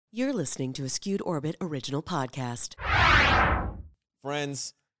You're listening to a Skewed Orbit original podcast.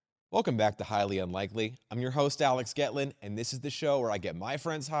 Friends, welcome back to Highly Unlikely. I'm your host, Alex Getlin, and this is the show where I get my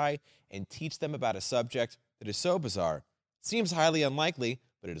friends high and teach them about a subject that is so bizarre, seems highly unlikely,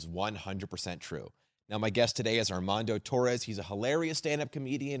 but it is 100% true. Now, my guest today is Armando Torres. He's a hilarious stand-up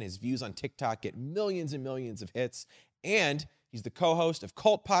comedian. His views on TikTok get millions and millions of hits, and he's the co-host of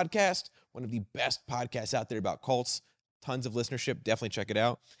Cult Podcast, one of the best podcasts out there about cults. Tons of listenership. Definitely check it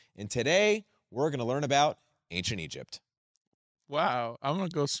out. And today, we're going to learn about ancient Egypt. Wow, I'm going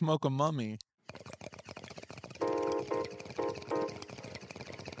to go smoke a mummy.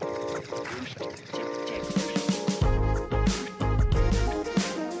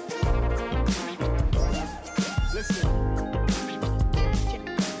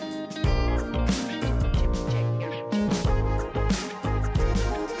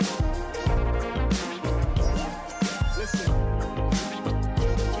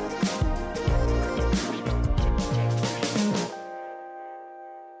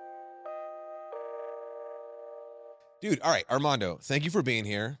 Dude, all right, Armando, thank you for being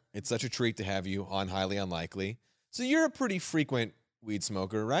here. It's such a treat to have you on Highly Unlikely. So you're a pretty frequent weed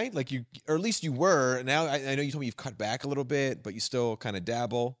smoker, right? Like you, or at least you were. Now I know you told me you've cut back a little bit, but you still kind of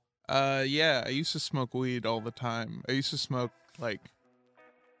dabble. Yeah, I used to smoke weed all the time. I used to smoke like,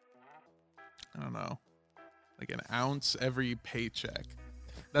 I don't know, like an ounce every paycheck.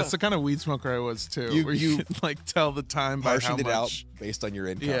 That's the kind of weed smoker I was too. Where you could, like tell the time by how much. Partitioned it out based on your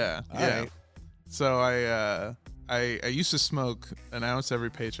income. Yeah, all yeah. right. So I used to smoke an ounce every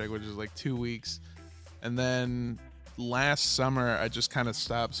paycheck, which is like 2 weeks. And then last summer, I just kind of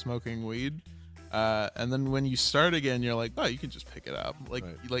stopped smoking weed. And then when you start again, you're like, oh, you can just pick it up. Like,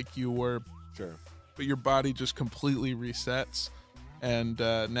 Right. like you were. Sure. But your body just completely resets. And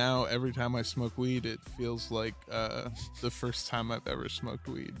now every time I smoke weed, it feels like the first time I've ever smoked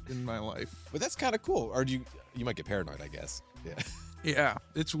weed in my life. But that's kind of cool. Or you might get paranoid, I guess. Yeah. Yeah,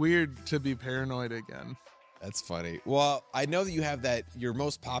 it's weird to be paranoid again. That's funny. Well, I know that you have your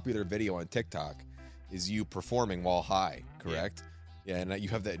most popular video on TikTok is you performing while high, correct? Yeah, and you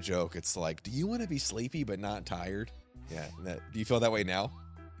have that joke. It's like, do you want to be sleepy but not tired? Yeah. Do you feel that way now?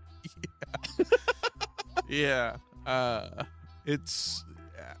 Yeah. It's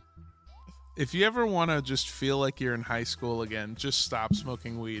if you ever want to just feel like you're in high school again, just stop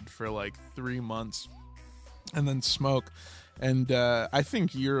smoking weed for like 3 months and then smoke. And I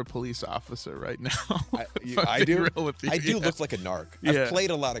think you're a police officer right now. I do. I do Yeah. look like a narc. Yeah. I've played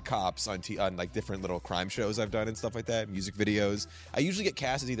a lot of cops on like different little crime shows I've done and stuff like that, music videos. I usually get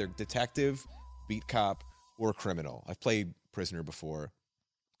cast as either detective, beat cop, or criminal. I've played prisoner before.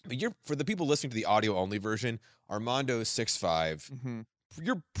 But for the people listening to the audio only version, Armando is 6'5". Mhm.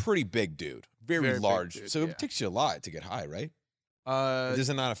 You're a pretty big dude, very Very big large. dude, So yeah. it takes you a lot to get high, right? This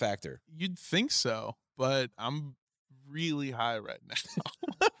is not a factor. You'd think so, but I'm really high right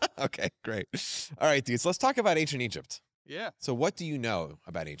now. Okay, great. All right, dudes, let's talk about ancient Egypt. Yeah. So what do you know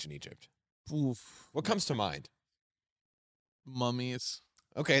about ancient Egypt? Oof. What comes to mind? Mummies.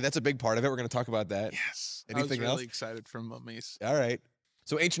 Okay, that's a big part of it. We're going to talk about that. Yes. Anything I was really else? excited for mummies. All right.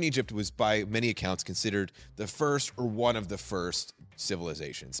 So ancient Egypt was, by many accounts, considered the first or one of the first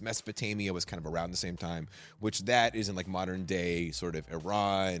civilizations. Mesopotamia was kind of around the same time, which that is in like modern day sort of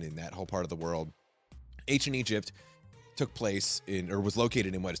Iran and that whole part of the world. Ancient Egypt took place was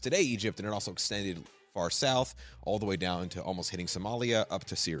located in what is today Egypt, and it also extended far south, all the way down to almost hitting Somalia up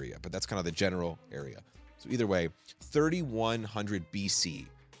to Syria. But that's kind of the general area. So either way, 3100 BC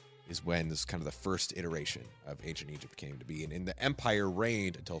is when this kind of the first iteration of ancient Egypt came to be. And the empire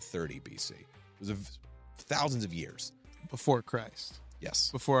reigned until 30 BC. It was thousands of years. Before Christ.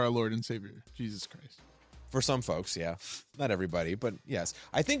 Yes. Before our Lord and Savior, Jesus Christ. For some folks, yeah. Not everybody, but yes.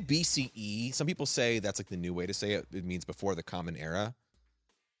 I think BCE, some people say that's like the new way to say it. It means before the Common Era.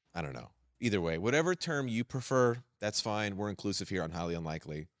 I don't know. Either way, whatever term you prefer, that's fine. We're inclusive here on Highly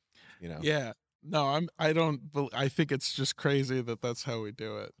Unlikely. You know. Yeah. No, I think it's just crazy that that's how we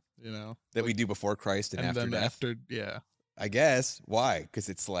do it, you know? That we do before Christ and after then death. after, yeah. I guess. Why? Because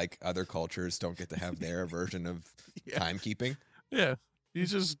it's like other cultures don't get to have their version of Yeah. timekeeping. Yeah. You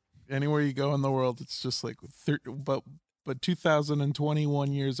just, anywhere you go in the world, it's just like, but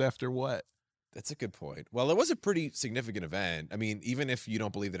 2021 years after what? That's a good point. Well, it was a pretty significant event. I mean, even if you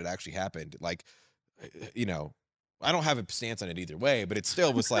don't believe that it actually happened, like, you know, I don't have a stance on it either way, but it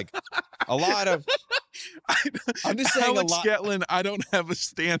still was like a lot of. I'm just saying Alex a lot. Getlin, I don't have a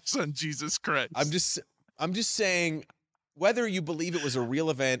stance on Jesus Christ. I'm just saying whether you believe it was a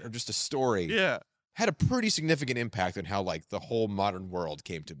real event or just a story. Yeah. Had a pretty significant impact on how like the whole modern world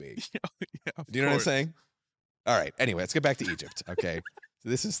came to be. Yeah, Do you know what I'm saying? All right. Anyway, let's get back to Egypt. Okay. So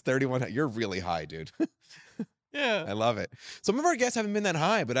this is 31. You're really high, dude. Yeah. I love it. Some of our guests haven't been that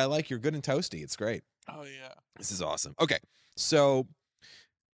high, but I like you're good and toasty. It's great. Oh yeah. This is awesome. Okay, so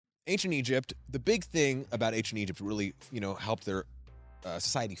ancient Egypt, the big thing about ancient Egypt really, helped their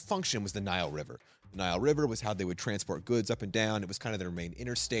society function was the Nile River. The Nile River was how they would transport goods up and down. It was kind of their main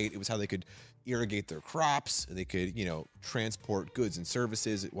interstate. It was how they could irrigate their crops. They could, transport goods and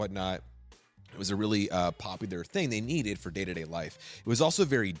services and whatnot. It was a really popular thing they needed for day-to-day life. It was also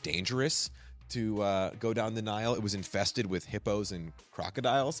very dangerous to go down the Nile. It was infested with hippos and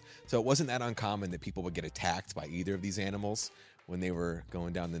crocodiles. So it wasn't that uncommon that people would get attacked by either of these animals when they were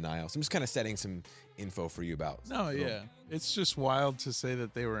going down the Nile. So I'm just kind of setting some info for you about. No, yeah. It's just wild to say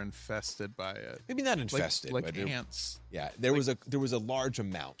that they were infested by it. Maybe not infested, like but ants. There was a large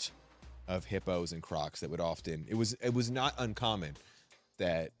amount of hippos and crocs that would often. It was not uncommon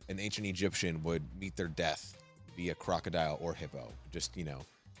that an ancient Egyptian would meet their death via crocodile or hippo. Just they're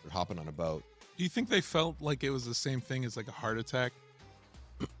hopping on a boat. Do you think they felt like it was the same thing as like a heart attack?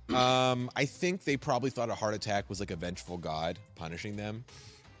 I think they probably thought a heart attack was like a vengeful god punishing them,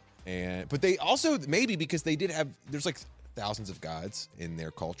 but they also maybe because they did have there's like thousands of gods in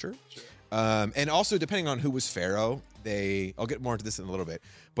their culture, Sure. And also depending on who was pharaoh, I'll get more into this in a little bit,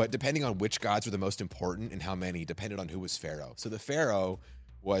 but depending on which gods were the most important and how many depended on who was pharaoh. So the pharaoh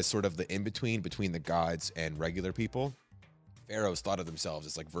was sort of the in between the gods and regular people. Pharaohs thought of themselves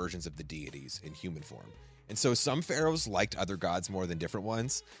as like versions of the deities in human form. And so some pharaohs liked other gods more than different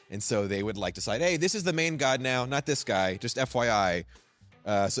ones. And so they would like decide, hey, this is the main god now, not this guy, just FYI.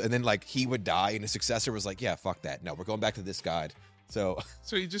 And then like he would die and his successor was like, yeah, fuck that. No, we're going back to this god. So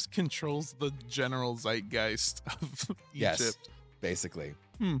he just controls the general zeitgeist of yes, Egypt. Basically.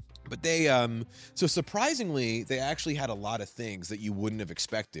 But they, so surprisingly, they actually had a lot of things that you wouldn't have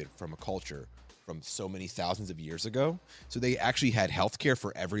expected from a culture from so many thousands of years ago. So they actually had healthcare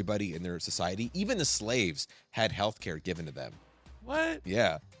for everybody in their society. Even the slaves had healthcare given to them. What?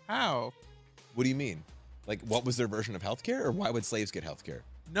 Yeah. How? What do you mean? Like, what was their version of healthcare, or why would slaves get healthcare?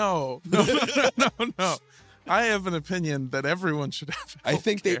 No. I have an opinion that everyone should have healthcare. I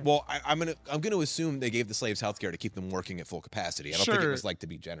think I'm gonna assume they gave the slaves healthcare to keep them working at full capacity. I don't think it was like to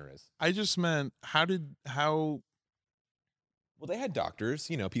be generous. I just meant how. Well, they had doctors,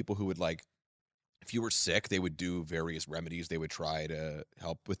 people who would like, if you were sick, they would do various remedies. They would try to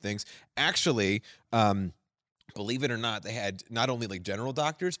help with things. Actually, believe it or not, they had not only like general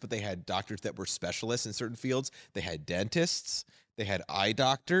doctors, but they had doctors that were specialists in certain fields. They had dentists. They had eye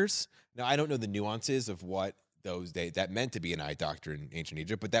doctors. Now, I don't know the nuances of what that meant to be an eye doctor in ancient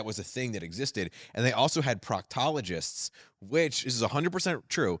Egypt, but that was a thing that existed. And they also had proctologists, which is 100%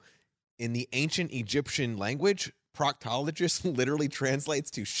 true. In the ancient Egyptian language, proctologist literally translates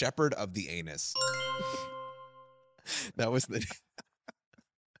to shepherd of the anus. That was the.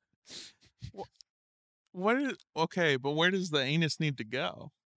 Okay, but where does the anus need to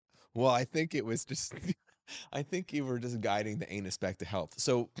go? Well, I think it was just. I think you were just guiding the anus back to health.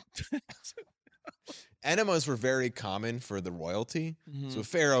 So, enemas were very common for the royalty. Mm-hmm. So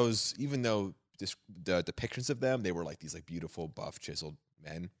pharaohs, even though the depictions of them, they were like these like beautiful, buff, chiseled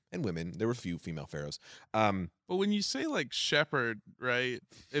men and women. There were a few female pharaohs. But when you say like shepherd, right,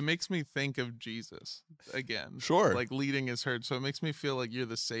 it makes me think of Jesus again. Sure. Like leading his herd. So it makes me feel like you're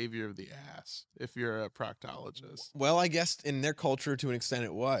the savior of the ass if you're a proctologist. Well, I guess in their culture to an extent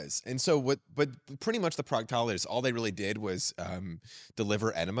it was. And so but pretty much the proctologists, all they really did was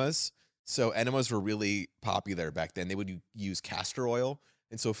deliver enemas. So enemas were really popular back then. They would use castor oil.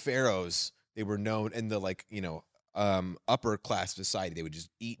 And so pharaohs, they were known in the like, upper class society, they would just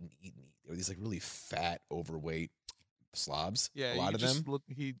eat and eat and eat. They were these like really fat, overweight slobs. Yeah, a lot of them.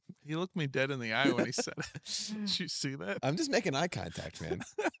 He looked me dead in the eye when he said it. Did you see that? I'm just making eye contact, man.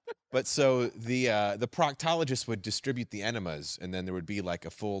 But so the proctologist would distribute the enemas, and then there would be like a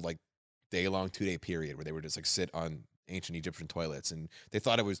full like day-long 2-day period where they would just like sit on ancient Egyptian toilets, and they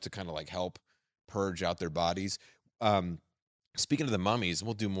thought it was to kind of like help purge out their bodies. Speaking of the mummies,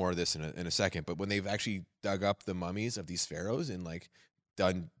 we'll do more of this in a second, but when they've actually dug up the mummies of these pharaohs and like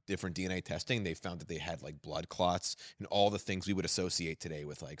done different DNA testing, they found that they had like blood clots and all the things we would associate today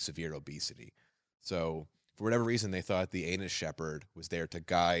with like severe obesity. So for whatever reason, they thought the anus shepherd was there to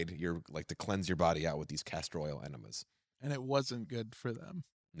guide to cleanse your body out with these castor oil enemas. And it wasn't good for them.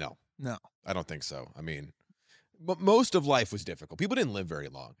 No, No. I don't think so. I mean, most of life was difficult. People didn't live very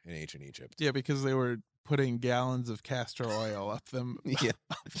long in ancient Egypt. Yeah, because they were putting gallons of castor oil up their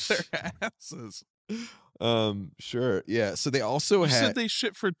asses. Sure. Yeah. So they also said they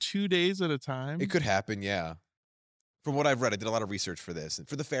shit for 2 days at a time. It could happen. Yeah. from what I've read, I did a lot of research for this and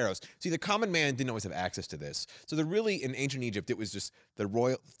for the pharaohs. See, the common man didn't always have access to this. So they're really in ancient Egypt, it was just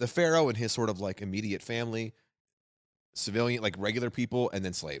the pharaoh and his sort of like immediate family, civilian, like regular people, and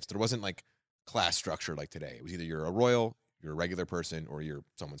then slaves. There wasn't like class structure like today. It was either you're a royal, you're a regular person, or you're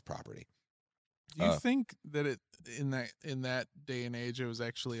someone's property. Do you think that in that day and age it was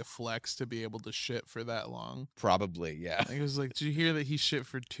actually a flex to be able to shit for that long? Probably, yeah. Like, it was like, did you hear that he shit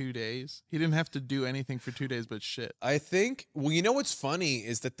for 2 days? He didn't have to do anything for 2 days but shit. I think, well, you know what's funny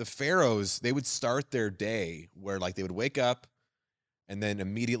is that the pharaohs, they would start their day where like they would wake up and then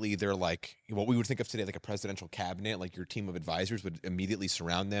immediately they're like, what we would think of today like a presidential cabinet, like your team of advisors would immediately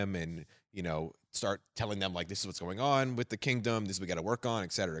surround them and, you know, start telling them like, this is what's going on with the kingdom, this is what we got to work on,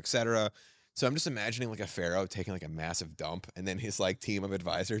 et cetera, et cetera. So I'm just imagining like a pharaoh taking like a massive dump and then his like team of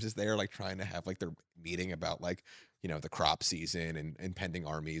advisors is there like trying to have like their meeting about like, you know, the crop season and impending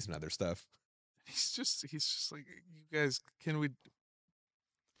armies and other stuff. He's just like, you guys, can we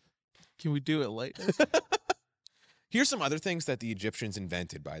do it later? Here's some other things that the Egyptians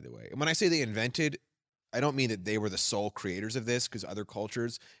invented, by the way. And when I say they invented, I don't mean that they were the sole creators of this, because other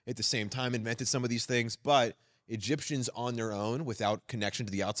cultures at the same time invented some of these things, but Egyptians on their own, without connection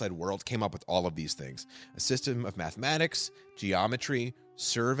to the outside world, came up with all of these things. A system of mathematics, geometry,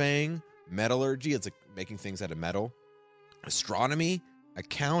 surveying, metallurgy, it's like making things out of metal, astronomy,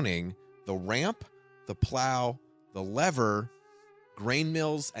 accounting, the ramp, the plow, the lever, grain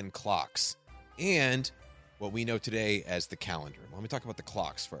mills, and clocks. And what we know today as the calendar. Let me talk about the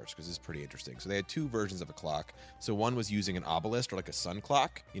clocks first, because this is pretty interesting. So they had two versions of a clock. So one was using an obelisk or like a sun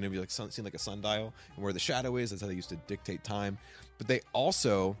clock, you know, be like seem like a sundial, and where the shadow is, that's how they used to dictate time. But they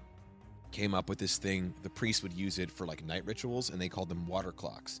also came up with this thing, the priests would use it for like night rituals, and they called them water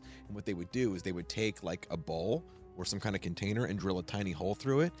clocks. And what they would do is they would take like a bowl or some kind of container and drill a tiny hole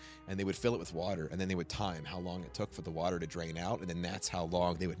through it, and they would fill it with water, and then they would time how long it took for the water to drain out, and then that's how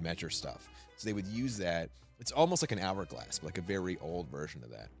long they would measure stuff. So they would use that. It's almost like an hourglass, but like a very old version of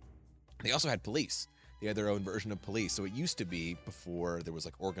that. They also had police. They had their own version of police. So it used to be, before there was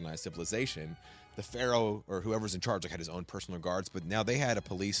like organized civilization, the pharaoh or whoever's in charge like had his own personal guards, but now they had a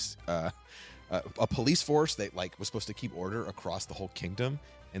police force that like was supposed to keep order across the whole kingdom,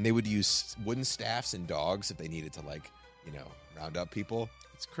 and they would use wooden staffs and dogs if they needed to, like, you know, round up people.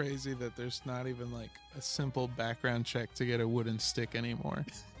 It's crazy that there's not even like a simple background check to get a wooden stick anymore.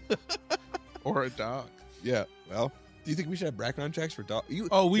 Or a dog. Yeah, well, do you think we should have background checks for dogs?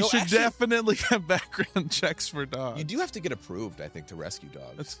 We should definitely have background checks for dogs. You do have to get approved, I think, to rescue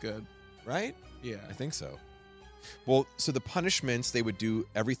dogs. That's good. Right? Yeah. I think so. Well, so the punishments, they would do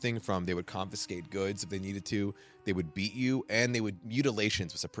everything from, they would confiscate goods if they needed to, they would beat you, and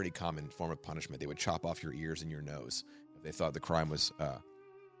mutilations was a pretty common form of punishment. They would chop off your ears and your nose if they thought the crime was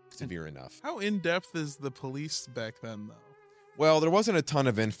severe enough. How in-depth is the police back then, though? Well, there wasn't a ton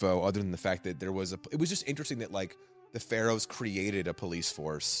of info other than the fact that it was just interesting that like the pharaohs created a police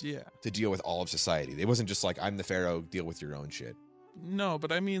force to deal with all of society. It wasn't just like, I'm the pharaoh, deal with your own shit. No,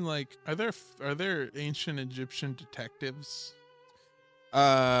 but I mean, like, are there ancient Egyptian detectives?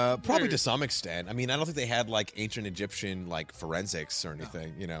 Probably to some extent. I mean, I don't think they had like ancient Egyptian like forensics or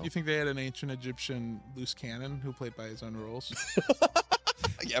anything, you know. You think they had an ancient Egyptian loose cannon who played by his own rules?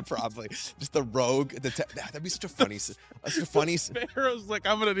 Yeah, probably. Just the rogue. That'd be such a funny. Pharaoh's like,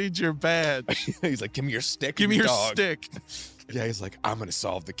 I'm gonna need your badge. He's like, give me your stick. Give me your dog. stick. Yeah, he's like, I'm gonna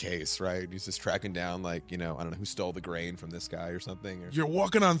solve the case, right? He's just tracking down, like, you know, I don't know who stole the grain from this guy or something. You're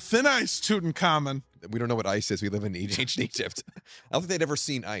walking on thin ice, Tutankhamun. We don't know what ice is. We live in ancient Egypt. I don't think they'd ever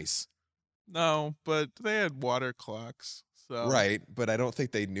seen ice. No, but they had water clocks. So. Right, but I don't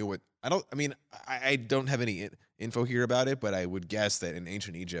think they knew what. I don't have any info here about it, but I would guess that in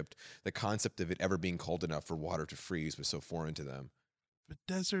ancient Egypt, the concept of it ever being cold enough for water to freeze was so foreign to them. But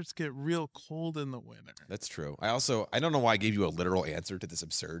deserts get real cold in the winter. That's true. I don't know why I gave you a literal answer to this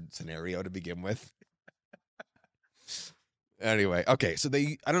absurd scenario to begin with. Anyway, okay, so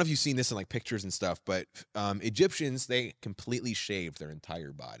I don't know if you've seen this in like pictures and stuff, but Egyptians, they completely shaved their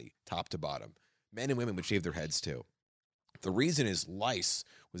entire body, top to bottom. Men and women would shave their heads too. The reason is lice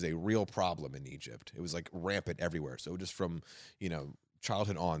was a real problem in Egypt. It was like rampant everywhere. So just from, you know,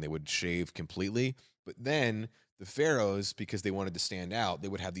 childhood on, they would shave completely. But then the pharaohs, because they wanted to stand out, they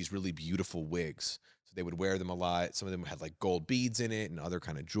would have these really beautiful wigs. So they would wear them a lot. Some of them had like gold beads in it and other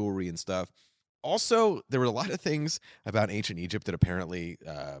kind of jewelry and stuff. Also, there were a lot of things about ancient Egypt that apparently,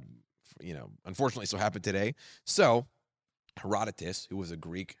 you know, unfortunately so happened today. So Herodotus, who was a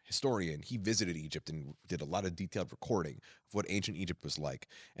Greek historian, he visited Egypt and did a lot of detailed recording of what ancient Egypt was like.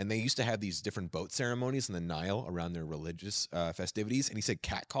 And they used to have these different boat ceremonies in the Nile around their religious festivities. And he said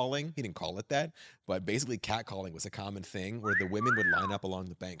catcalling. He didn't call it that, but basically catcalling was a common thing where the women would line up along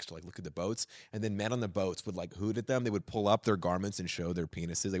the banks to like look at the boats, and then men on the boats would like hoot at them. They would pull up their garments and show their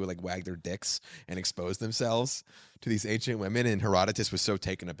penises. They would like wag their dicks and expose themselves to these ancient women. And Herodotus was so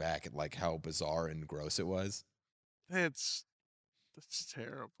taken aback at like how bizarre and gross it was. That's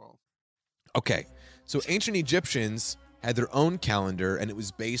terrible. Okay, so ancient Egyptians had their own calendar, and it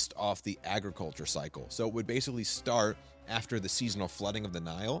was based off the agriculture cycle. So it would basically start after the seasonal flooding of the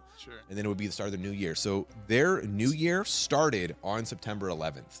Nile, Sure. and then it would be the start of their new year. So their new year started on September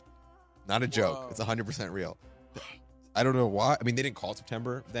 11th. Not a joke. Whoa. It's 100% real. I don't know why. I mean, they didn't call it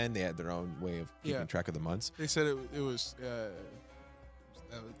September then. They had their own way of keeping track of the months. They said it was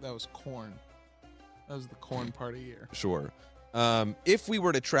that was corn. That was the corn part of year. Sure. If we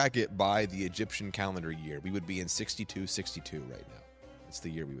were to track it by the Egyptian calendar year, we would be in 6262 right now. That's the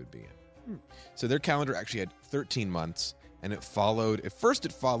year we would be in. So their calendar actually had 13 months, and it followed. At first,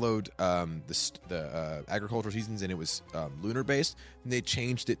 it followed the agricultural seasons, and it was lunar based. And they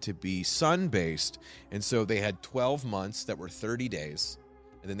changed it to be sun based, and so they had 12 months that were 30 days,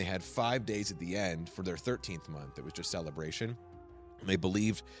 and then they had 5 days at the end for their 13th month. It was just celebration. And they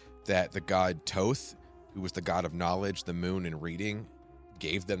believed that the god Thoth, who was the god of knowledge, the moon, and reading,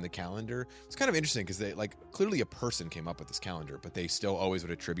 gave them the calendar. It's kind of interesting because they like clearly a person came up with this calendar, but they still always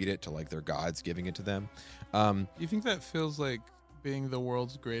would attribute it to like their gods giving it to them. You think that feels like being the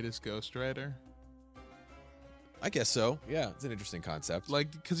world's greatest ghostwriter? I guess so. Yeah, it's an interesting concept.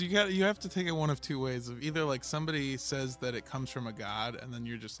 Like, because you have to take it one of two ways. Of either like somebody says that it comes from a god, and then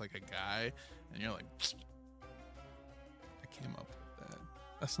you're just like a guy, and you're like, I came up with that.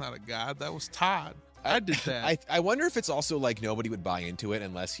 That's not a god. That was Todd. I did that. I wonder if it's also like nobody would buy into it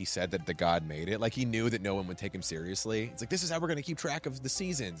unless he said that the god made it. Like he knew that no one would take him seriously. It's like, this is how we're going to keep track of the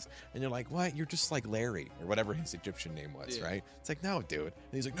seasons. And you're like, what? You're just like Larry or whatever his Egyptian name was, right? It's like, no, dude. And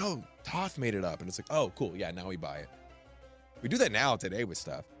he's like, no, Thoth made it up. And it's like, oh, cool. Yeah, now we buy it. We do that now today with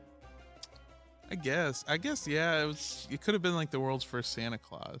stuff. I guess, yeah. It could have been like the world's first Santa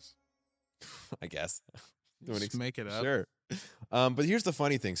Claus. I guess. Just make it up. Sure. But here's the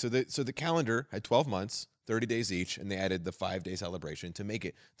funny thing. So the calendar had 12 months, 30 days each, and they added the 5-day celebration to make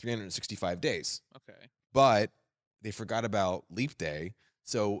it 365 days. Okay. But they forgot about leap day.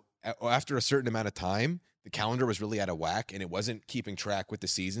 So after a certain amount of time, the calendar was really out of whack, and it wasn't keeping track with the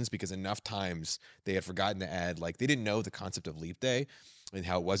seasons because enough times they had forgotten to add, like, they didn't know the concept of leap day and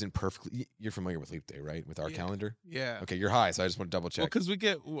how it wasn't perfectly. You're familiar with leap day, right? With our calendar? Yeah. Okay, you're high, so I just want to double check.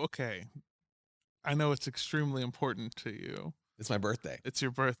 Well, because I know it's extremely important to you. It's my birthday. It's your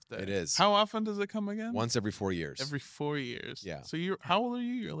birthday. It is. How often does it come again? Once every 4 years. Every 4 years. Yeah. So how old are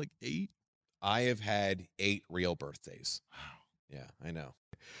you? You're like 8? I have had 8 real birthdays. Wow. Yeah, I know.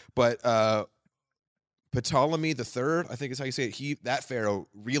 But Ptolemy III, I think is how you say it. That pharaoh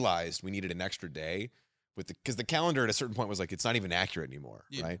realized we needed an extra day because the calendar at a certain point was like, it's not even accurate anymore,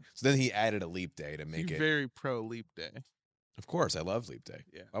 right? So then he added a leap day to make it. Very pro leap day. Of course, I love leap day.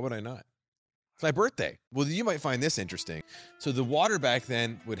 Yeah. Why would I not? It's my birthday. Well, you might find this interesting. So the water back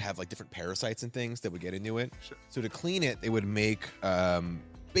then would have like different parasites and things that would get into it. Sure. So to clean it, they would make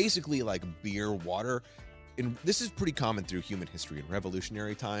basically like beer water. And this is pretty common through human history. In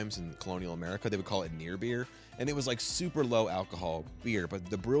revolutionary times in colonial America, they would call it near beer. And it was like super low alcohol beer, but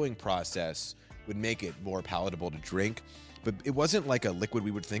the brewing process would make it more palatable to drink. But it wasn't like a liquid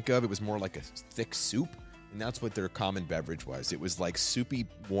we would think of. It was more like a thick soup. And that's what their common beverage was. It was like soupy,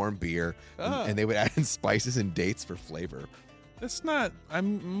 warm beer, and they would add in spices and dates for flavor. It's not.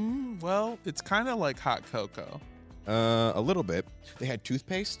 Well, it's kind of like hot cocoa. A little bit. They had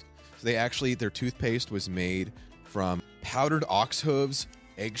toothpaste. So their toothpaste was made from powdered ox hooves,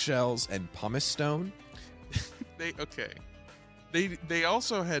 eggshells, and pumice stone. They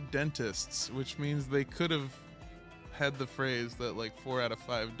also had dentists, which means they could have had the phrase that like 4 out of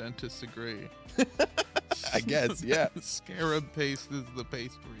 5 dentists agree. I guess, yeah. Scarab paste is the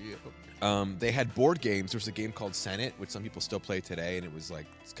paste for you. They had board games. There's a game called Senate, which some people still play today, and it was like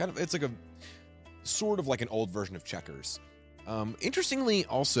it's like a sort of like an old version of checkers. Interestingly,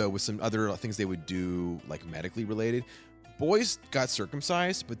 also with some other things they would do, like medically related, boys got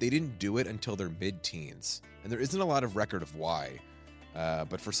circumcised, but they didn't do it until their mid-teens, and there isn't a lot of record of why.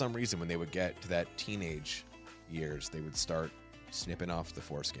 But for some reason, when they would get to that teenage years, they would start snipping off the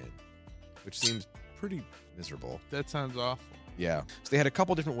foreskin, which seems pretty miserable. That sounds awful. Yeah. So they had a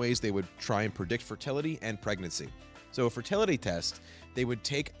couple different ways they would try and predict fertility and pregnancy. So a fertility test, they would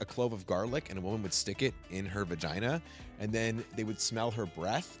take a clove of garlic and a woman would stick it in her vagina, and then they would smell her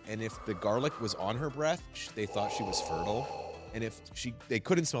breath. And if the garlic was on her breath, they thought she was fertile. And if they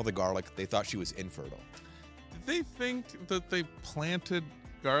couldn't smell the garlic, they thought she was infertile. Did they think that they planted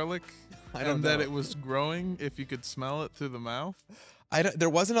garlic I don't and know. that it was growing if you could smell it through the mouth? There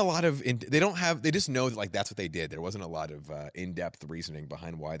wasn't a lot of they just know that like that's what they did. There wasn't a lot of in-depth reasoning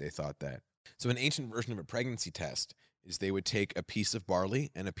behind why they thought that. So an ancient version of a pregnancy test is they would take a piece of barley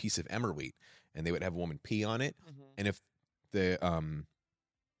and a piece of emmer wheat, and they would have a woman pee on it. And if the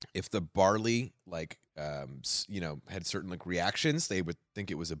barley had certain like reactions, they would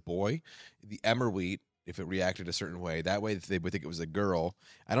think it was a boy. The emmer wheat, if it reacted a certain way, that way they would think it was a girl.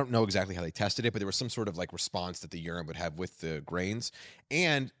 I don't know exactly how they tested it, but there was some sort of like response that the urine would have with the grains.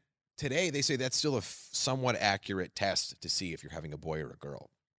 And today they say that's still a somewhat accurate test to see if you're having a boy or a girl.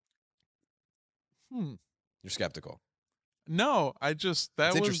 You're skeptical. No,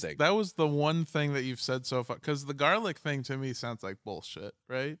 that interesting. was the one thing that you've said so far, because the garlic thing to me sounds like bullshit,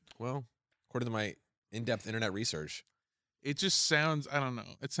 right? Well, according to my in-depth internet research, it just sounds, I don't know.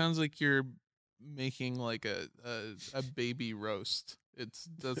 It sounds like you're making like a baby roast.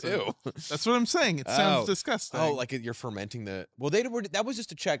 Ew. That's what I'm saying. It sounds disgusting. Oh, like you're fermenting that was just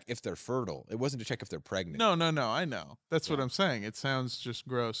to check if they're fertile. It wasn't to check if they're pregnant. No, I know. That's what I'm saying. It sounds just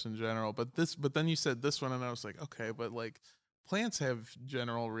gross in general. But then you said this one, and I was like, okay, but like plants have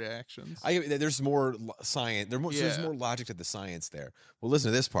general reactions. There's more science. There's more logic to the science there. Well,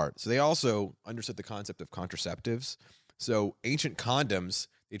 listen to this part. So they also understood the concept of contraceptives. So ancient condoms,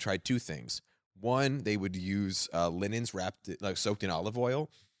 they tried two things. One, they would use linens soaked in olive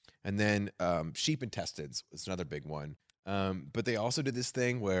oil, and then sheep intestines was another big one. But they also did this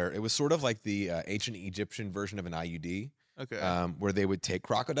thing where it was sort of like the ancient Egyptian version of an IUD. Okay. Where they would take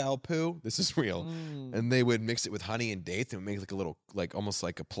crocodile poo. This is real. And they would mix it with honey and dates and make like a little, like almost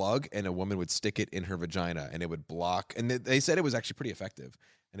like a plug, and a woman would stick it in her vagina, and it would block. And they said it was actually pretty effective,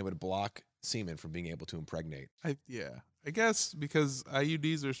 and it would block semen from being able to impregnate. I guess because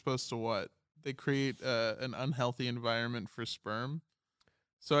IUDs are supposed to what? They create an unhealthy environment for sperm.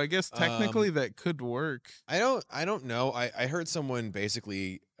 So I guess technically that could work. I don't know. I heard someone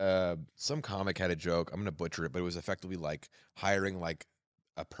basically, some comic had a joke. I'm going to butcher it, but it was effectively like hiring like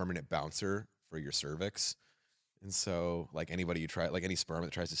a permanent bouncer for your cervix. And so like anybody you try, like any sperm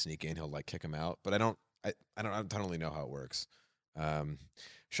that tries to sneak in, he'll like kick him out. But I don't really know how it works.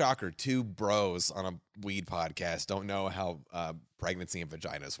 Shocker, two bros on a weed podcast don't know how pregnancy and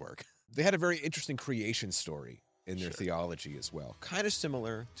vaginas work. They had a very interesting creation story in their theology as well. Kind of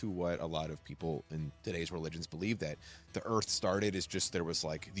similar to what a lot of people in today's religions believe, that the earth started as just, there was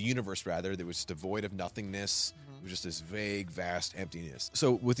like the universe rather, there was devoid of nothingness. It was just this vague, vast emptiness.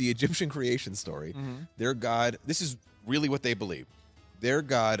 So with the Egyptian creation story, their god, this is really what they believe. Their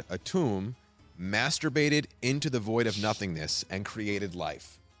god, Atum, masturbated into the void of nothingness and created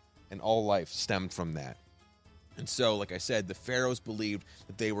life. And all life stemmed from that. And so, like I said, the pharaohs believed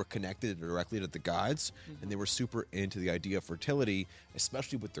that they were connected directly to the gods, and they were super into the idea of fertility,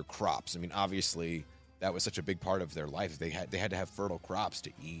 especially with their crops. I mean, obviously, that was such a big part of their life. They had to have fertile crops to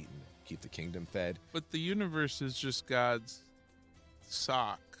eat and keep the kingdom fed. But the universe is just God's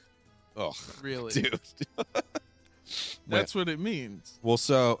sock. Oh, really, dude. That's what it means. Well,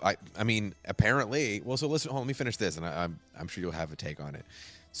 so I mean, apparently. Well, so listen. Let me finish this, and I'm sure you'll have a take on it.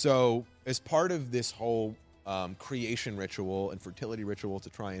 So, as part of this whole creation ritual and fertility ritual to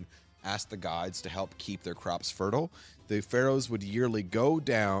try and ask the gods to help keep their crops fertile, the pharaohs would routinely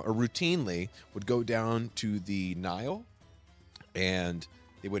go down to the Nile, and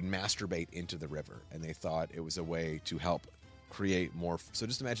they would masturbate into the river, and they thought it was a way to help create more. So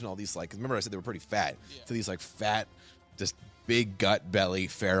just imagine all these, like, remember I said they were pretty fat. Yeah. So these like fat, just big gut belly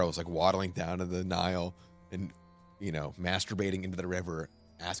pharaohs like waddling down to the Nile and, masturbating into the river,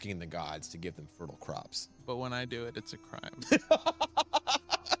 asking the gods to give them fertile crops. But when I do it, it's a crime.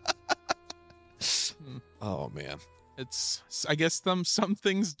 Oh, man. I guess some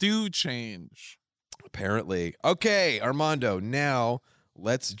things do change. Apparently. Okay, Armando, now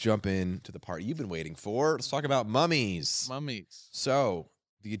let's jump into the part you've been waiting for. Let's talk about mummies. So,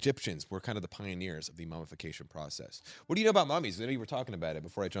 the Egyptians were kind of the pioneers of the mummification process. What do you know about mummies? I know you were talking about it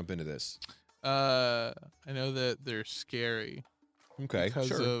before I jump into this. I know that they're scary. Okay,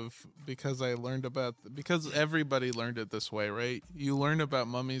 because I learned because everybody learned it this way, right? You learn about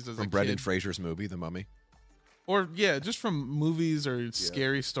mummies as from Brendan Fraser's movie, The Mummy, or just from movies or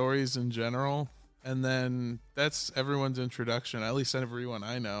scary stories in general, and then that's everyone's introduction. At least everyone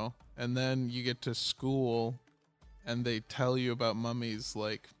I know, and then you get to school, and they tell you about mummies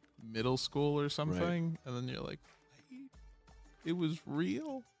like middle school or something, and then you're like, it was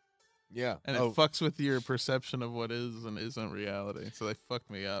real. Yeah. And it fucks with your perception of what is and isn't reality. So they fucked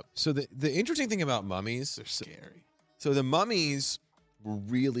me up. So the interesting thing about mummies, They're scary. So the mummies were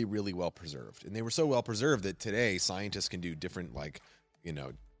really, really well preserved. And they were so well preserved that today scientists can do different, like,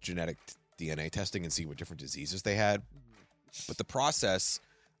 genetic DNA testing and see what different diseases they had. But the process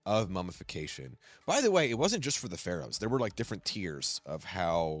of mummification, by the way, it wasn't just for the pharaohs. There were like different tiers of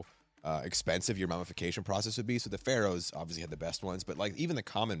how expensive your mummification process would be. So the pharaohs obviously had the best ones, but like even the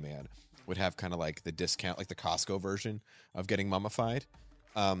common man would have kind of like the discount, like the Costco version of getting mummified.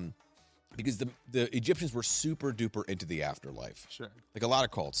 Because the Egyptians were super duper into the afterlife. Sure. Like a lot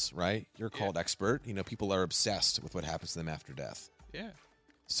of cults, right? You're a cult expert. People are obsessed with what happens to them after death. Yeah.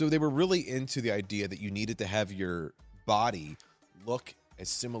 So they were really into the idea that you needed to have your body look as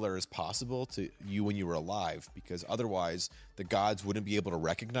similar as possible to you when you were alive, because otherwise the gods wouldn't be able to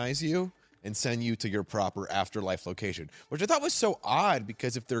recognize you and send you to your proper afterlife location, which I thought was so odd,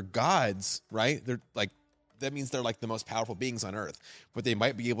 because if they're gods, right, they're like, that means they're like the most powerful beings on earth, but they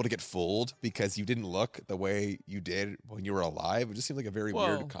might be able to get fooled because you didn't look the way you did when you were alive. It just seemed like a very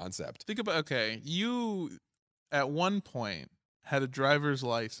weird concept. Think about, you at one point had a driver's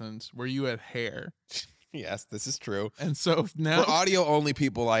license where you had hair. Yes, this is true. And so now, for audio only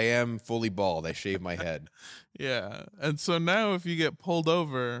people, I am fully bald. I shave my head. Yeah. And so now if you get pulled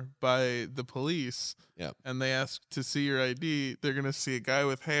over by the police, yep, and they ask to see your ID, they're going to see a guy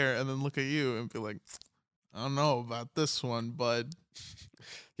with hair and then look at you and be like, I don't know about this one, bud.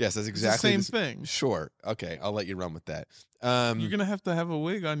 Yes, that's exactly the same thing. Sure. Okay, I'll let you run with that. You're going to have a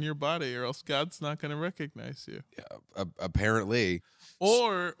wig on your body, or else God's not going to recognize you. Yeah, apparently.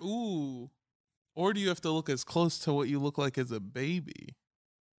 Or do you have to look as close to what you look like as a baby?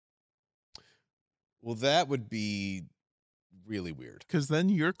 Well, that would be really weird. Because then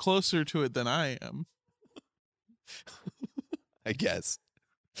you're closer to it than I am. I guess.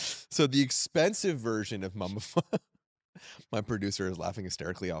 So the expensive version of mummify. My producer is laughing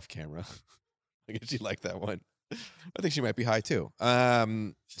hysterically off camera. I guess she liked that one. I think she might be high too.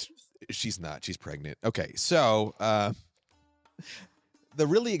 She's not. She's pregnant. Okay, so the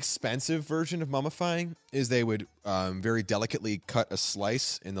really expensive version of mummifying is they would very delicately cut a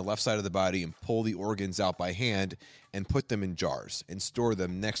slice in the left side of the body and pull the organs out by hand and put them in jars and store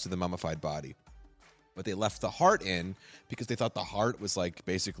them next to the mummified body. But they left the heart in because they thought the heart was like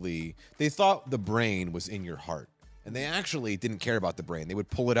basically, they thought the brain was in your heart. And they actually didn't care about the brain. They would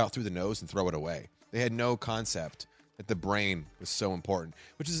pull it out through the nose and throw it away. They had no concept that the brain was so important,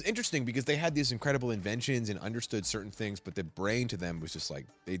 which is interesting because they had these incredible inventions and understood certain things, but the brain to them was just like,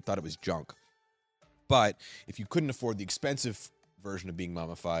 they thought it was junk. But if you couldn't afford the expensive version of being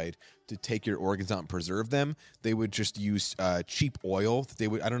mummified to take your organs out and preserve them, they would just use cheap oil. They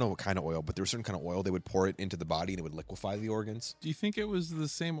would, I don't know what kind of oil, but there was a certain kind of oil. They would pour it into the body and it would liquefy the organs. Do you think it was the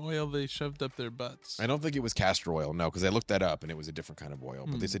same oil they shoved up their butts? I don't think it was castor oil, no, because I looked that up and it was a different kind of oil.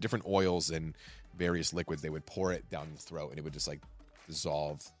 But they said different oils and various liquids. They would pour it down the throat and it would just like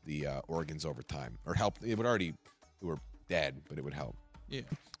dissolve the organs over time, or help. It would already, they were dead, but it would help. Yeah.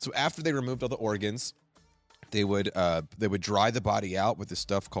 So after they removed all the organs, they would dry the body out with this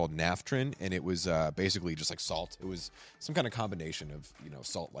stuff called naphtrin, and it was basically just like salt. It was some kind of combination of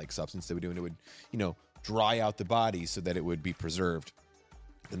salt-like substance they would do, and it would dry out the body so that it would be preserved.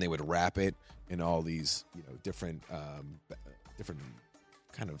 Then they would wrap it in all these different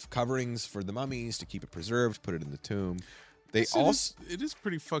kind of coverings for the mummies to keep it preserved, put it in the tomb. They also it is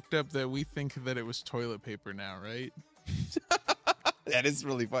pretty fucked up that we think that it was toilet paper now, right? That is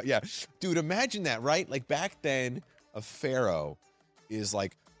really fun. Yeah. Dude, imagine that, right? Like back then, a pharaoh is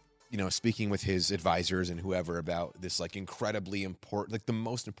like, speaking with his advisors and whoever about this like incredibly important, like the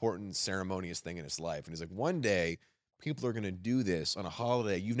most important ceremonious thing in his life. And he's like, one day people are going to do this on a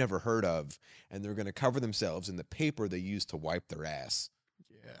holiday you've never heard of, and they're going to cover themselves in the paper they use to wipe their ass.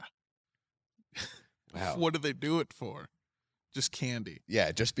 Yeah. Wow. What do they do it for? Just candy.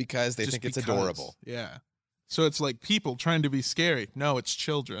 Yeah, just because they think it's adorable. Yeah. So it's like people trying to be scary. No, it's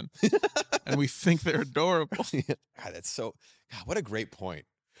children. And we think they're adorable. God, that's so... God, what a great point.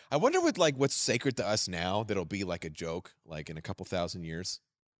 I wonder what's sacred to us now that'll be like a joke, like in a couple thousand years.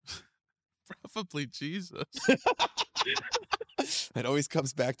 Probably Jesus. It always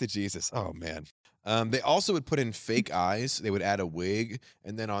comes back to Jesus. Oh, man. They also would put in fake eyes. They would add a wig,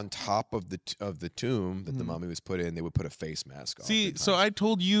 and then on top of the tomb that the mummy was put in, they would put a face mask on. See, so I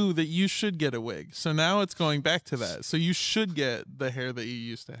told you that you should get a wig. So now it's going back to that. So you should get the hair that you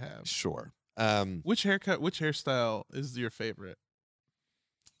used to have. Sure. Which hairstyle is your favorite?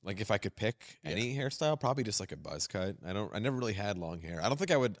 Like if I could pick any hairstyle, probably just like a buzz cut. I never really had long hair. I think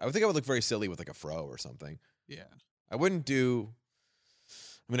I would look very silly with like a fro or something. Yeah. I wouldn't do.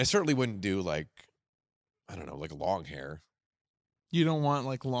 I mean, I certainly wouldn't do like, I don't know, like long hair. You don't want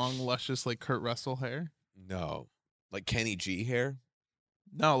like long, luscious, like Kurt Russell hair? No, like Kenny G hair.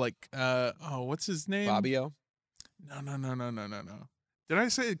 No, like what's his name? Fabio. No. Did I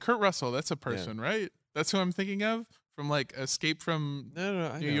say Kurt Russell? That's a person, right? That's who I'm thinking of from like Escape from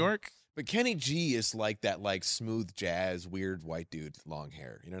No, New York. But Kenny G is like that, like smooth jazz, weird white dude, long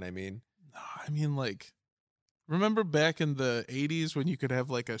hair. You know what I mean? No, I mean like, remember back in the 80s when you could have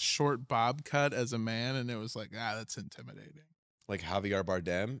like a short bob cut as a man, and it was like, that's intimidating. Like Javier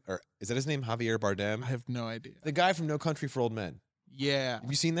Bardem, or is that his name? Javier Bardem. I have no idea. The guy from No Country for Old Men. Yeah. Have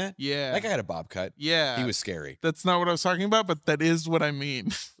you seen that? Yeah. That guy had a bob cut. Yeah. He was scary. That's not what I was talking about, but that is what I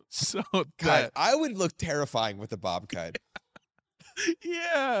mean. So God, I would look terrifying with a bob cut.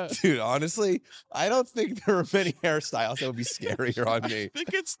 Yeah. Dude, honestly, I don't think there are many hairstyles that would be scarier on me. I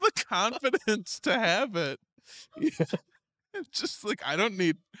think it's the confidence to have it. Yeah. It's just like, I don't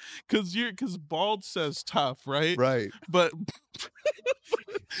need, because bald says tough, right? Right. But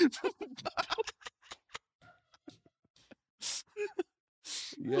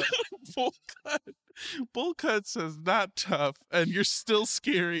Yeah. Bowl cut says not tough, and you're still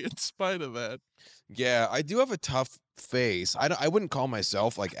scary in spite of that. Yeah, I do have a tough face. I wouldn't call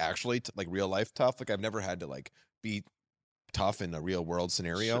myself like actually like real life tough. Like I've never had to like be tough in a real world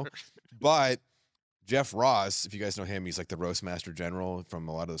scenario. Sure. But Jeff Ross, if you guys know him, he's like the roast master general from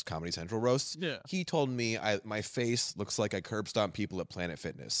a lot of those Comedy Central roasts. Yeah. He told me my face looks like I curb stomp people at Planet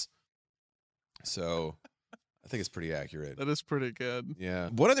Fitness. So I think it's pretty accurate. That is pretty good. Yeah.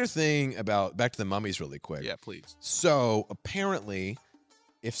 One other thing about back to the mummies really quick. Yeah, please. So apparently,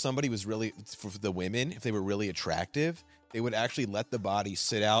 if somebody was really, for the women, if they were really attractive, they would actually let the body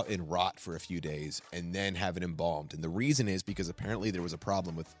sit out and rot for a few days and then have it embalmed. And the reason is because apparently there was a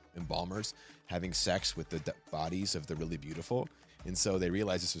problem with embalmers having sex with the bodies of the really beautiful. And so they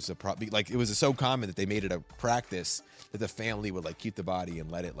realized this was a problem. Like it was so common that they made it a practice that the family would like keep the body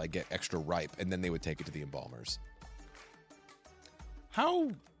and let it like get extra ripe. And then they would take it to the embalmers.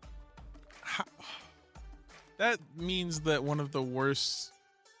 How that means that one of the worst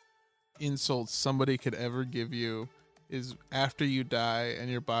insults somebody could ever give you is after you die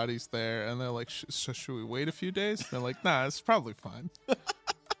and your body's there and they're like, so should we wait a few days? And they're like, nah, it's probably fine.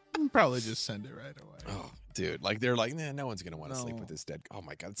 Probably just send it right away. Oh, dude. Like they're like, nah, no one's going to want to sleep No. with this dead. Oh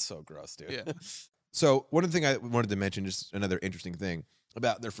my God. It's so gross, dude. Yeah. So one of the things I wanted to mention, just another interesting thing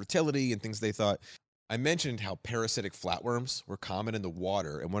about their fertility and things they thought. I mentioned how parasitic flatworms were common in the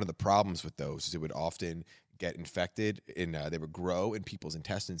water. And one of the problems with those is it would often get infected and they would grow in people's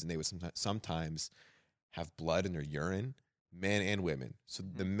intestines and they would sometimes have blood in their urine, men and women. So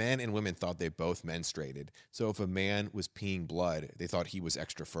the men and women thought they both menstruated. So if a man was peeing blood, they thought he was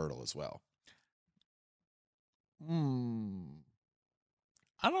extra fertile as well.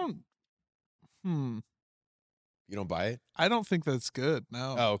 I don't. You don't buy it? I don't think that's good.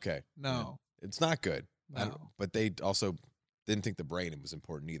 No. Oh, okay. No. Yeah. It's not good. No. But they also didn't think the brain was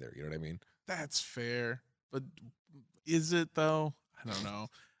important either. You know what I mean? That's fair. But is it though? I don't know.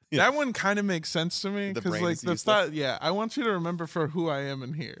 Yeah. That one kind of makes sense to me The because brain like is the useless. thought, yeah, I want you to remember for who I am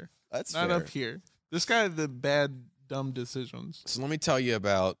in here, That's not fair. up here. This guy had the bad, dumb decisions. So let me tell you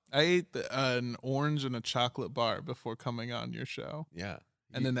about, I ate an orange and a chocolate bar before coming on your show, yeah.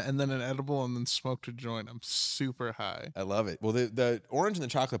 and then an edible, and then smoked a joint. I'm super high. I love it. Well, the orange and the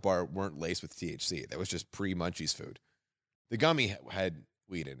chocolate bar weren't laced with THC. That was just pre-Munchies food. The gummy had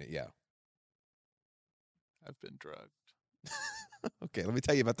weed in it, yeah. I've been drugged. Okay, let me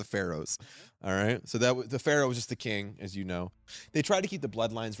tell you about the pharaohs. All right, so the pharaoh was just the king, as you know. They tried to keep the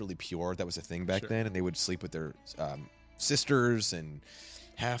bloodlines really pure. That was a thing back then, and they would sleep with their sisters and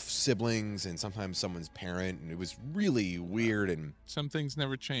half siblings, and sometimes someone's parent, and it was really weird and Some things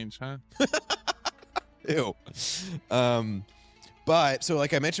never change, huh? ew. But so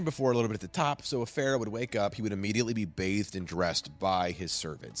like I mentioned before a little bit at the top, so a pharaoh would wake up, he would immediately be bathed and dressed by his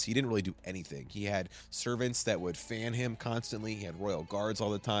servants. He didn't really do anything. He had servants that would fan him constantly. He had royal guards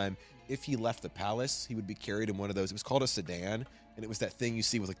all the time. If he left the palace, he would be carried in one of those. It was called a sedan, and it was that thing you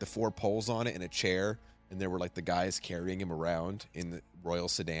see with like the 4 poles on it and a chair, and there were like the guys carrying him around in the royal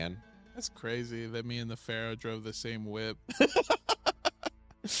sedan. That's crazy that me and the pharaoh drove the same whip.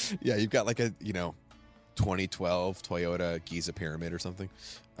 Yeah, you've got like a, 2012 Toyota Giza Pyramid or something.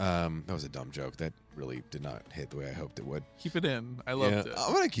 That was a dumb joke. That really did not hit the way I hoped it would. Keep it in. I loved it.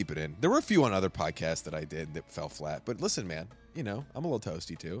 I'm going to keep it in. There were a few on other podcasts that I did that fell flat. But listen, man, I'm a little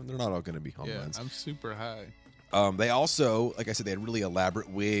toasty too. And they're not all going to be home Yeah, runs. I'm super high. They also, like I said, they had really elaborate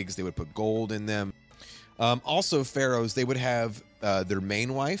wigs. They would put gold in them. Also, pharaohs, they would have their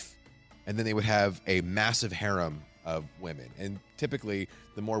main wife, and then they would have a massive harem of women. And typically,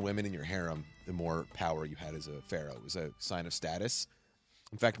 the more women in your harem, the more power you had as a pharaoh. It was a sign of status.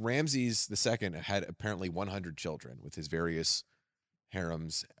 In fact, Ramses II had apparently 100 children with his various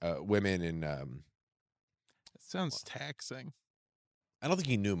harems, women, and It sounds taxing. I don't think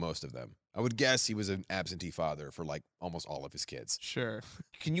he knew most of them. I would guess he was an absentee father for like almost all of his kids. Sure.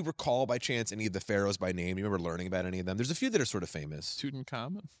 Can you recall by chance any of the pharaohs by name? Do you remember learning about any of them? There's a few that are sort of famous.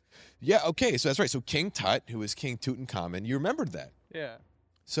 Tutankhamun. Yeah, okay, so that's right. So King Tut, who was King Tutankhamun, you remembered that. Yeah.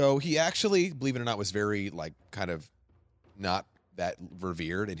 So he actually, believe it or not, was very like kind of not that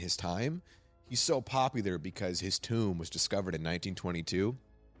revered in his time. He's so popular because his tomb was discovered in 1922.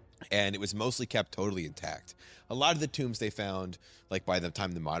 And it was mostly kept totally intact. A lot of the tombs they found, like by the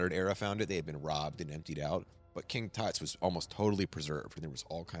time the modern era found it, they had been robbed and emptied out. But King Tut's was almost totally preserved. And there was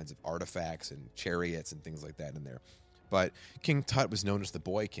all kinds of artifacts and chariots and things like that in there. But King Tut was known as the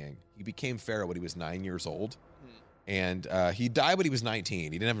Boy King. He became pharaoh when he was 9 years old. And he died when he was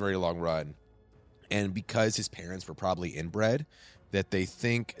 19. He didn't have a very long run. And because his parents were probably inbred, that they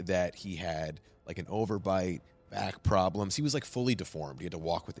think that he had like an overbite, back problems. He was like fully deformed. He had to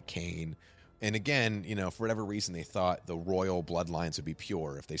walk with a cane. And again, you know, for whatever reason, they thought the royal bloodlines would be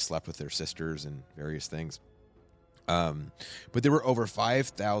pure if they slept with their sisters and various things. But there were over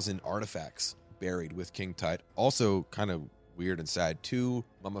 5,000 artifacts buried with King Tut. Also kind of weird and sad, 2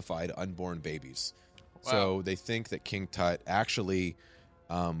 mummified unborn babies. Wow. So they think that King Tut actually,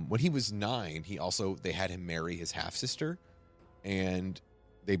 when he was 9, they had him marry his half-sister. And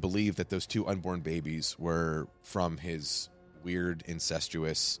they believe that those 2 unborn babies were from his weird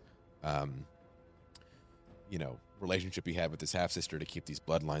incestuous, relationship he had with his half-sister to keep these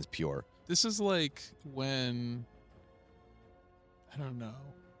bloodlines pure. This is like when, I don't know.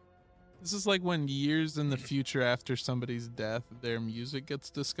 This is like when years in the future after somebody's death, their music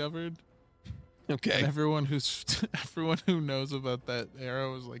gets discovered. Okay. And everyone who knows about that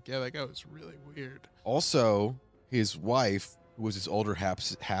era was like, yeah, that guy was really weird. Also, his wife, who was his older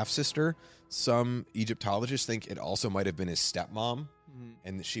half-sister, some Egyptologists think it also might have been his stepmom,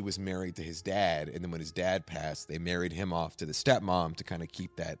 and that she was married to his dad, and then when his dad passed, they married him off to the stepmom to kind of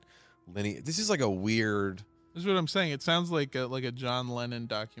keep that lineage. This is like a weird... This is what I'm saying. It sounds like a John Lennon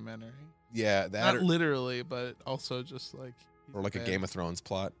documentary. Yeah, that... Not literally, but also just like... Or like a Game of Thrones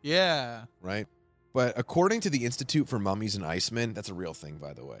plot. Yeah. Right? But according to the Institute for Mummies and Icemen, that's a real thing,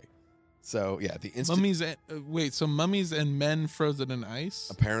 by the way. So, yeah, the mummies. So mummies and men frozen in ice.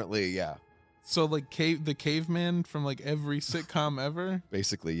 Apparently, yeah. So like the caveman from like every sitcom ever.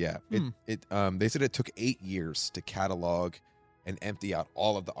 Basically, yeah. They said it took 8 years to catalog and empty out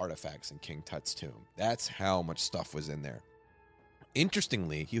all of the artifacts in King Tut's tomb. That's how much stuff was in there.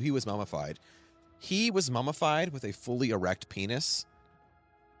 Interestingly, he was mummified. He was mummified with a fully erect penis.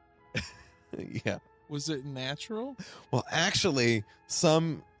 Yeah. Was it natural? Well, actually,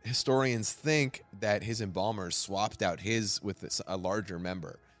 some historians think that his embalmers swapped out his with a larger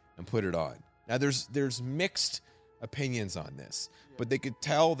member and put it on. Now, there's mixed opinions on this, but they could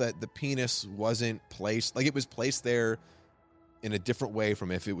tell that the penis wasn't placed, like it was placed there in a different way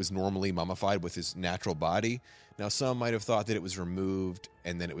from if it was normally mummified with his natural body. Now, some might have thought that it was removed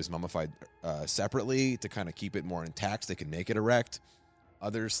and then it was mummified separately to kind of keep it more intact so they could make it erect.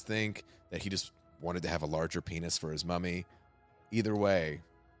 Others think that he just wanted to have a larger penis for his mummy. Either way.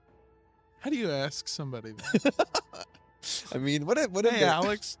 How do you ask somebody that? I mean, what hey,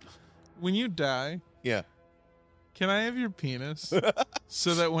 Alex, when you die, yeah, can I have your penis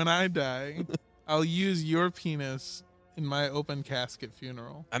so that when I die, I'll use your penis in my open casket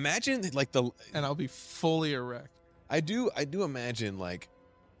funeral? Imagine like and I'll be fully erect. I do imagine like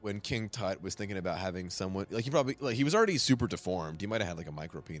when King Tut was thinking about having someone like he was already super deformed. He might have had like a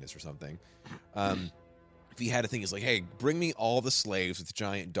micro penis or something. If he had a thing, he's like, hey, bring me all the slaves with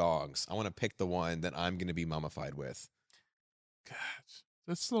giant dogs. I want to pick the one that I'm going to be mummified with. God,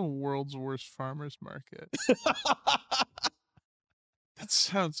 that's the world's worst farmer's market. That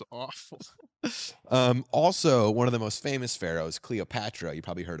sounds awful. Also, one of the most famous pharaohs, Cleopatra. You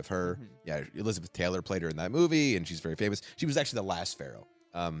probably heard of her. Mm-hmm. Yeah, Elizabeth Taylor played her in that movie, and she's very famous. She was actually the last pharaoh.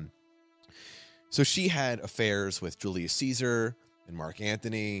 So she had affairs with Julius Caesar and Mark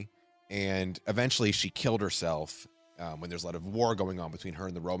Antony, and eventually she killed herself when there's a lot of war going on between her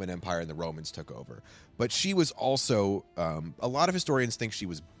and the Roman Empire, and the Romans took over. But she was also, a lot of historians think she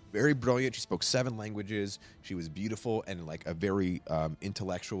was very brilliant. She spoke 7 languages. She was beautiful and like a very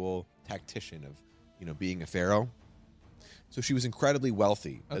intellectual tactician of, being a pharaoh. So she was incredibly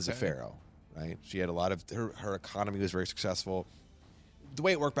wealthy as a pharaoh, right? She had a lot of, her economy was very successful. The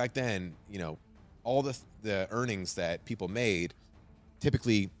way it worked back then, all the earnings that people made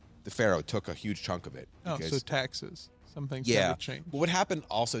typically the pharaoh took a huge chunk of it. Oh, so taxes. Some things Yeah. never change. But what happened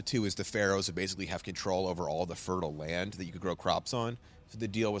also, too, is the pharaohs would basically have control over all the fertile land that you could grow crops on. So the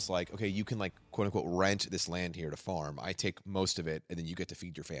deal was like, okay, you can like quote unquote rent this land here to farm. I take most of it and then you get to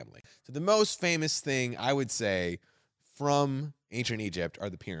feed your family. So the most famous thing I would say from ancient Egypt are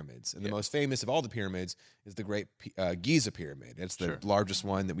the pyramids. And the most famous of all the pyramids is the great Giza pyramid. It's the largest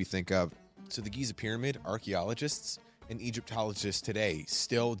one that we think of. So the Giza pyramid, archaeologists and Egyptologists today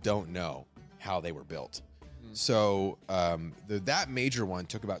still don't know how they were built. So that major one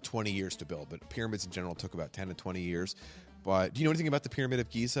took about 20 years to build, but pyramids in general took about 10 to 20 years. But do you know anything about the Pyramid of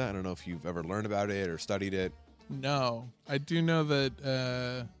Giza? I don't know if you've ever learned about it or studied it. No. I do know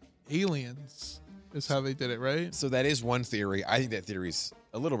that aliens is how they did it, right? So that is one theory. I think that theory's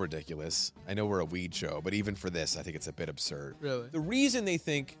a little ridiculous. I know we're a weed show, but even for this, I think it's a bit absurd. Really? The reason they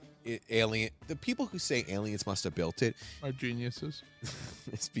think the people who say aliens must have built it are geniuses.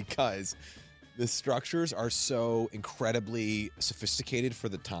 It's because the structures are so incredibly sophisticated for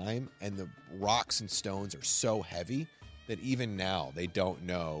the time, and the rocks and stones are so heavy that even now they don't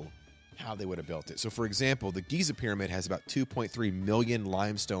know how they would have built it. So, for example, the Giza Pyramid has about 2.3 million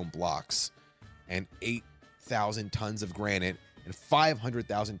limestone blocks and 8,000 tons of granite and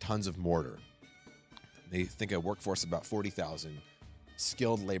 500,000 tons of mortar. They think a workforce of about 40,000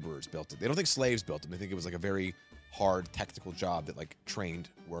 skilled laborers built it. They don't think slaves built it. They think it was like a very hard technical job that like trained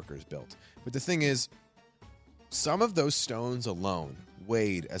workers built. But the thing is, some of those stones alone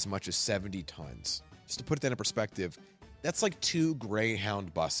weighed as much as 70 tons. Just to put that in perspective, that's like 2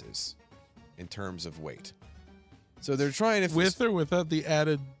 Greyhound buses in terms of weight. So they're trying to... With or without the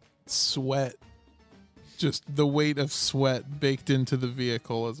added sweat, just the weight of sweat baked into the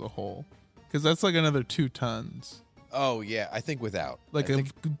vehicle as a whole. Because that's like another 2 tons. Oh, yeah. I think without. Like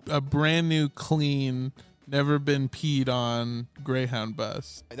a brand new, clean, never been peed on Greyhound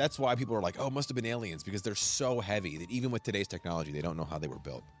bus. That's why people are like, oh, it must have been aliens, because they're so heavy that even with today's technology, they don't know how they were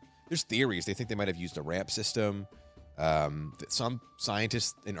built. There's theories. They think they might have used a ramp system. That some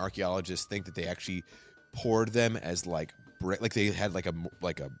scientists and archaeologists think that they actually poured them as like brick, like they had like a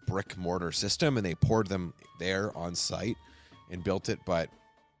brick mortar system, and they poured them there on site and built it. But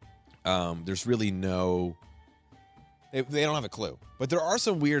there's really no, they don't have a clue. But there are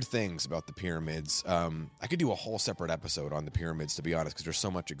some weird things about the pyramids. I could do a whole separate episode on the pyramids, to be honest, because there's so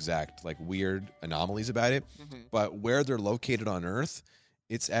much exact like weird anomalies about it. But where they're located on Earth,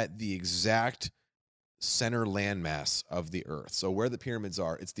 it's at the exact center landmass of the Earth. So where the pyramids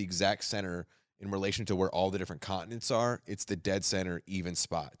are, it's the exact center in relation to where all the different continents are. It's the dead center, even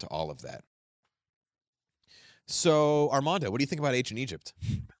spot to all of that. So Armando, what do you think about ancient Egypt?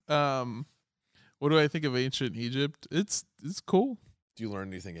 What do I think of ancient Egypt? It's cool. Do you learn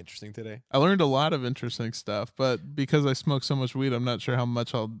anything interesting today? I learned a lot of interesting stuff, but because I smoke so much weed, I'm not sure how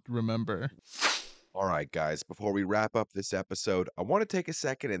much I'll remember. All right, guys, before we wrap up this episode, I want to take a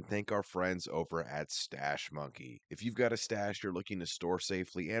second and thank our friends over at Stash Monkey. If you've got a stash you're looking to store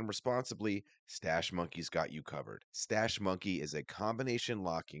safely and responsibly, Stash Monkey's got you covered. Stash Monkey is a combination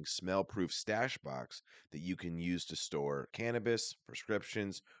locking, smell-proof stash box that you can use to store cannabis,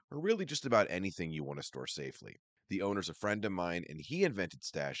 prescriptions, or really just about anything you want to store safely. The owner's a friend of mine, and he invented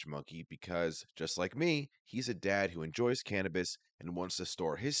Stash Monkey because, just like me, he's a dad who enjoys cannabis and wants to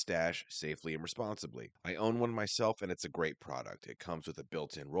store his stash safely and responsibly. I own one myself, and it's a great product. It comes with a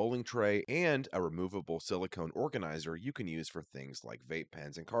built-in rolling tray and a removable silicone organizer you can use for things like vape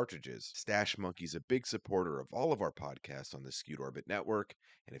pens and cartridges. Stash Monkey's a big supporter of all of our podcasts on the Skewed Orbit Network,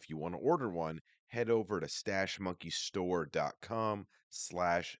 and if you want to order one, head over to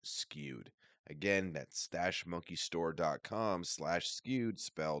stashmonkeystore.com/skewed. Again, that's stashmonkeystore.com/skewed,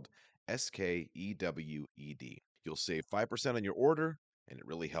 spelled SKEWED. You'll save 5% on your order, and it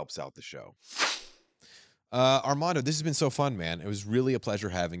really helps out the show. Armando, this has been so fun, man. It was really a pleasure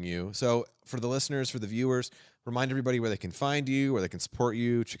having you. So for the listeners, for the viewers, remind everybody where they can find you, where they can support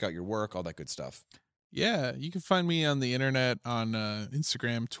you, check out your work, all that good stuff. Yeah, you can find me on the internet on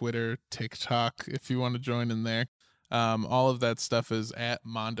Instagram, Twitter, TikTok, if you want to join in there. All of that stuff is at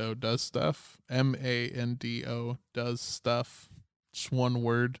Mondo Does Stuff, MANDO Does Stuff. Just one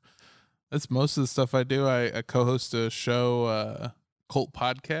word. That's most of the stuff I do. I co-host a show, Cult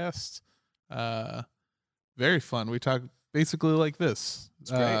Podcast. Very fun. We talk basically like this.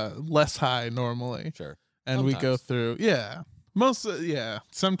 Less high normally. Sure. And Sometimes. we go through,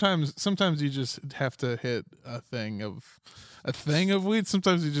 Sometimes you just have to hit a thing of weed.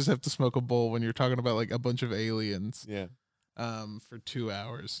 Sometimes you just have to smoke a bowl when you're talking about like a bunch of aliens. Yeah. For 2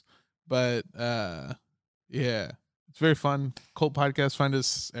 hours. But yeah, it's very fun. Cult Podcast. Find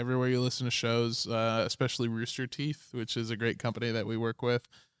us everywhere you listen to shows, especially Rooster Teeth, which is a great company that we work with.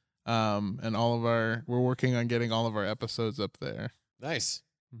 And we're working on getting all of our episodes up there. Nice.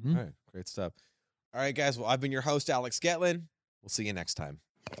 Mm-hmm. All right. Great stuff. All right, guys. Well, I've been your host, Alex Getlin. We'll see you next time.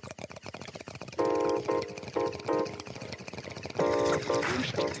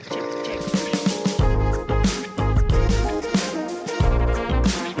 Thank you.